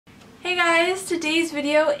Hey guys, today's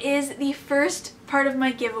video is the first part of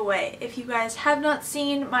my giveaway. If you guys have not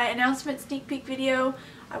seen my announcement sneak peek video,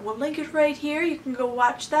 I will link it right here. You can go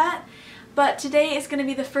watch that. But today is going to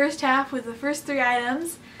be the first half with the first 3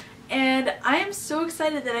 items, and I am so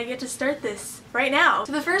excited that I get to start this right now.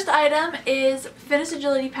 So the first item is FINIS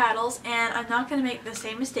agility paddles, and I'm not going to make the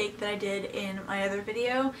same mistake that I did in my other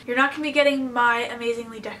video. You're not going to be getting my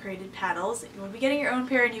amazingly decorated paddles. You will be getting your own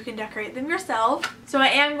pair and you can decorate them yourself. So I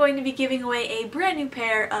am going to be giving away a brand new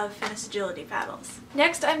pair of FINIS agility paddles.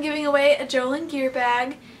 Next, I'm giving away a Jolyn gear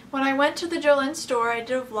bag. When I went to the Jolyn store, I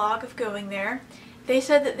did a vlog of going there. They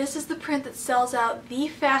said that this is the print that sells out the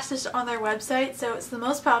fastest on their website, so it's the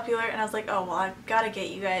most popular, and I was like, oh well, I've got to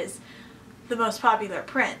get you guys the most popular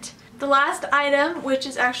print. The last item, which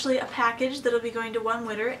is actually a package that'll be going to one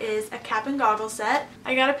winner, is a cap and goggle set.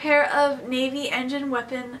 I got a pair of Navy engine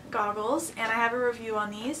weapon goggles, and I have a review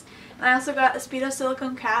on these. And I also got a Speedo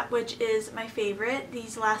silicone cap, which is my favorite.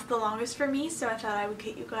 These last the longest for me, so I thought I would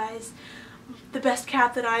get you guys the best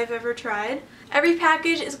cap that I've ever tried. Every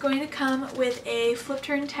package is going to come with a Flip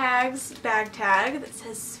Turn Tags bag tag that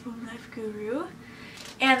says Swim Life Guru.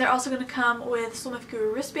 And they're also going to come with Swim Life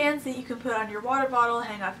Guru wristbands that you can put on your water bottle,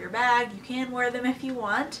 hang off your bag. You can wear them if you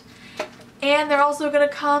want. And they're also going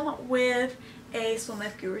to come with a Swim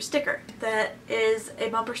Life Guru sticker that is a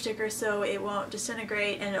bumper sticker, so it won't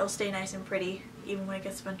disintegrate and it'll stay nice and pretty even when it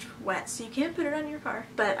gets a bunch wet. So you can't put it on your car,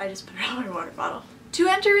 but I just put it on my water bottle. To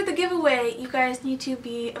enter the giveaway, you guys need to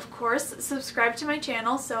be, of course, subscribed to my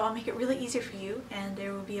channel, so I'll make it really easy for you, and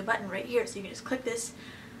there will be a button right here, so you can just click this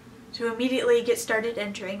to immediately get started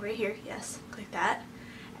entering right here. Yes, click that.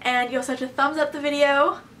 And you also have to thumbs up the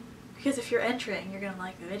video, because if you're entering, you're going to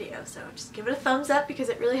like the video, so just give it a thumbs up because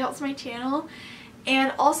it really helps my channel.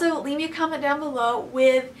 And also leave me a comment down below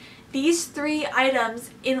with these 3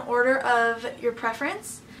 items in order of your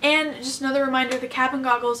preference. And just another reminder, the cap and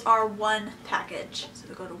goggles are one package, so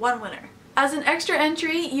they'll go to one winner. As an extra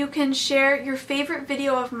entry, you can share your favorite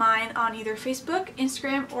video of mine on either Facebook,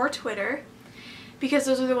 Instagram, or Twitter, because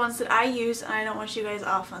those are the ones that I use and I don't want you guys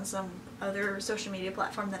off on some other social media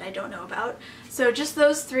platform that I don't know about. So just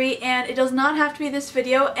those 3, and it does not have to be this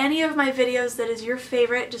video. Any of my videos that is your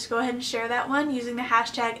favorite, just go ahead and share that one using the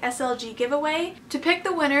hashtag SLG giveaway. To pick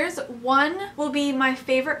the winners, 1 will be my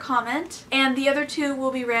favorite comment and the other 2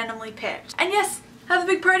 will be randomly picked. And yes, have a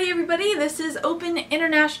big party everybody. This is open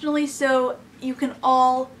internationally, so you can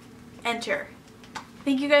all enter.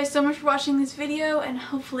 Thank you guys so much for watching this video and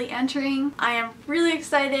hopefully entering. I am really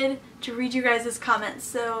excited to read you guys' comments,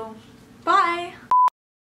 so bye!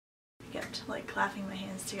 I kept like clapping my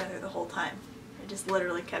hands together the whole time. I just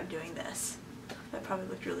literally kept doing this. That probably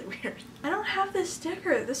looked really weird. I don't have this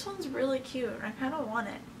sticker. This one's really cute. I kind of want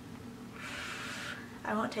it.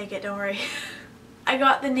 I won't take it, don't worry. I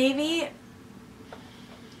got the Navy.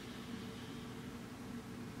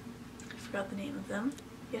 I forgot the name of them.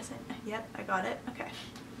 Yes, yep, I got it. Okay.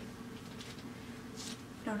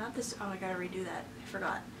 No, not this. Oh, I gotta redo that. I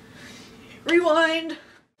forgot. Rewind!